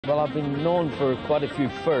Well, I've been known for quite a few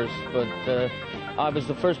firsts, but I was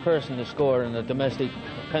the first person to score in a domestic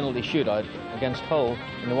penalty shootout against Hull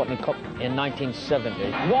in the Watney Cup in 1970. 1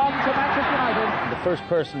 to Manchester United. The first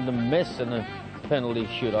person to miss in a penalty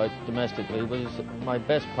shootout domestically was my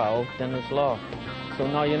best pal, Denis Law. So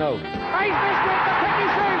now you know. He's missed it, McKechnie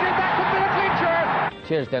saves it, that could be a clincher.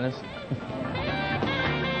 Cheers, Denis.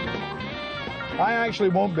 I actually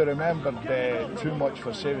won't be remembered too much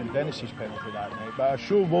for saving Denis's penalty that night, but I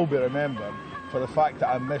sure will be remembered for the fact that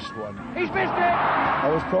I missed one. He's missed it! I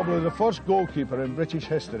was probably the first goalkeeper in British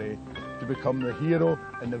history to become the hero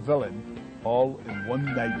and the villain all in one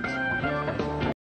night.